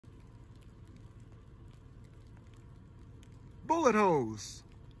bullet holes.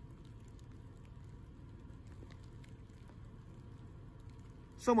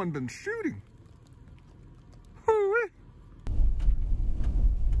 Someone been shooting.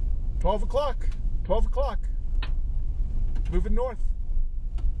 12 o'clock. 12 o'clock. Moving north.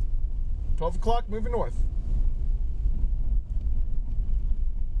 12 o'clock, moving north.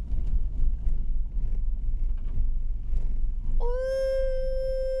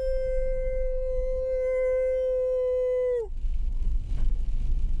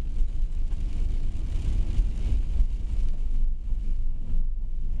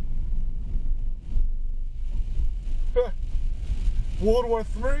 World War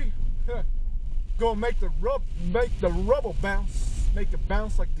III. Gonna make the rubble bounce. Make it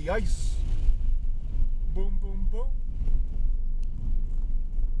bounce like the ice. Boom, boom, boom.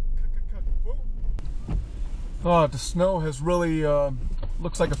 Boom. Oh, the snow has really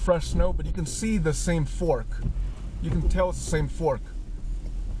looks like a fresh snow, but you can see the same fork. You can tell it's the same fork.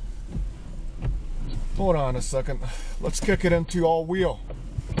 Hold on a second. Let's kick it into all wheel.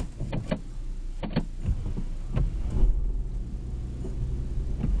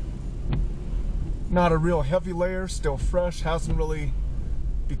 Not a real heavy layer, still fresh, hasn't really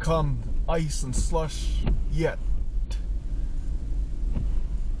become ice and slush yet.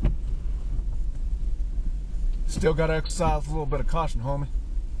 Still gotta exercise a little bit of caution, homie.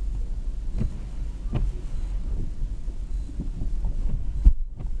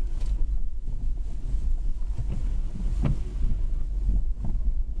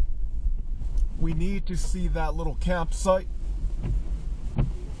 We need to see that little campsite.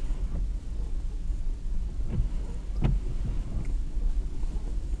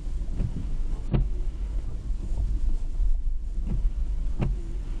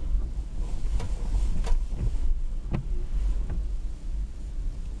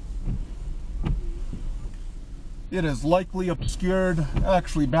 It is likely obscured.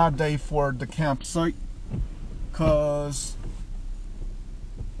 Actually, bad day for the campsite, cause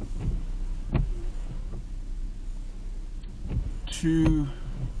to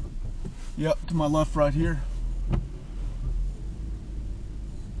my left right here.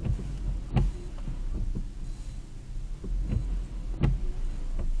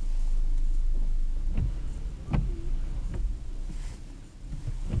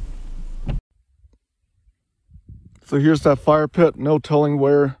 So here's that fire pit, no telling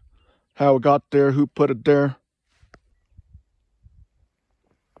how it got there, who put it there.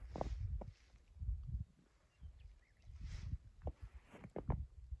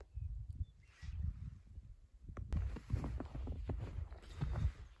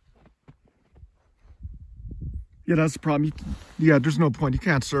 Yeah, that's the problem. Yeah, there's no point. You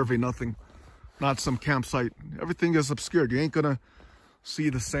can't survey nothing, not some campsite. Everything is obscured. You ain't gonna see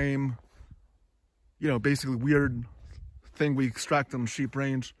the same, basically weird thing we extract from sheep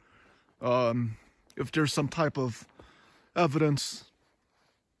range. If there's some type of evidence,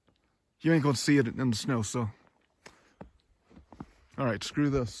 you ain't gonna see it in the snow. So, all right, screw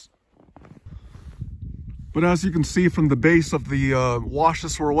this. But as you can see from the base of the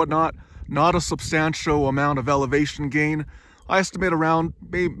washes or whatnot, not a substantial amount of elevation gain. I estimate around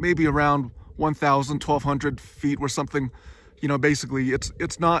maybe around 1,000, 1,200 feet or something. Basically,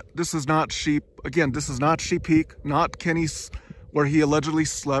 this is not Sheep. Again, this is not Sheep Peak, not Kenny's, where he allegedly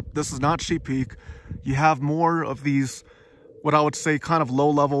slept. This is not Sheep Peak. You have more of these, what I would say, kind of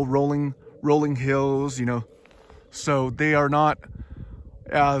low-level rolling hills, So they are not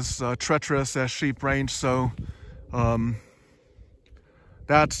as treacherous as Sheep Range. So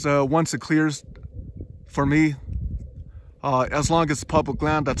that's, once it clears for me, as long as it's public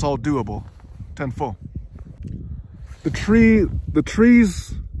land, that's all doable, 10 full. The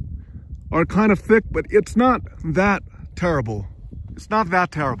trees are kind of thick, but it's not that terrible. It's not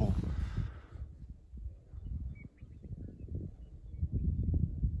that terrible.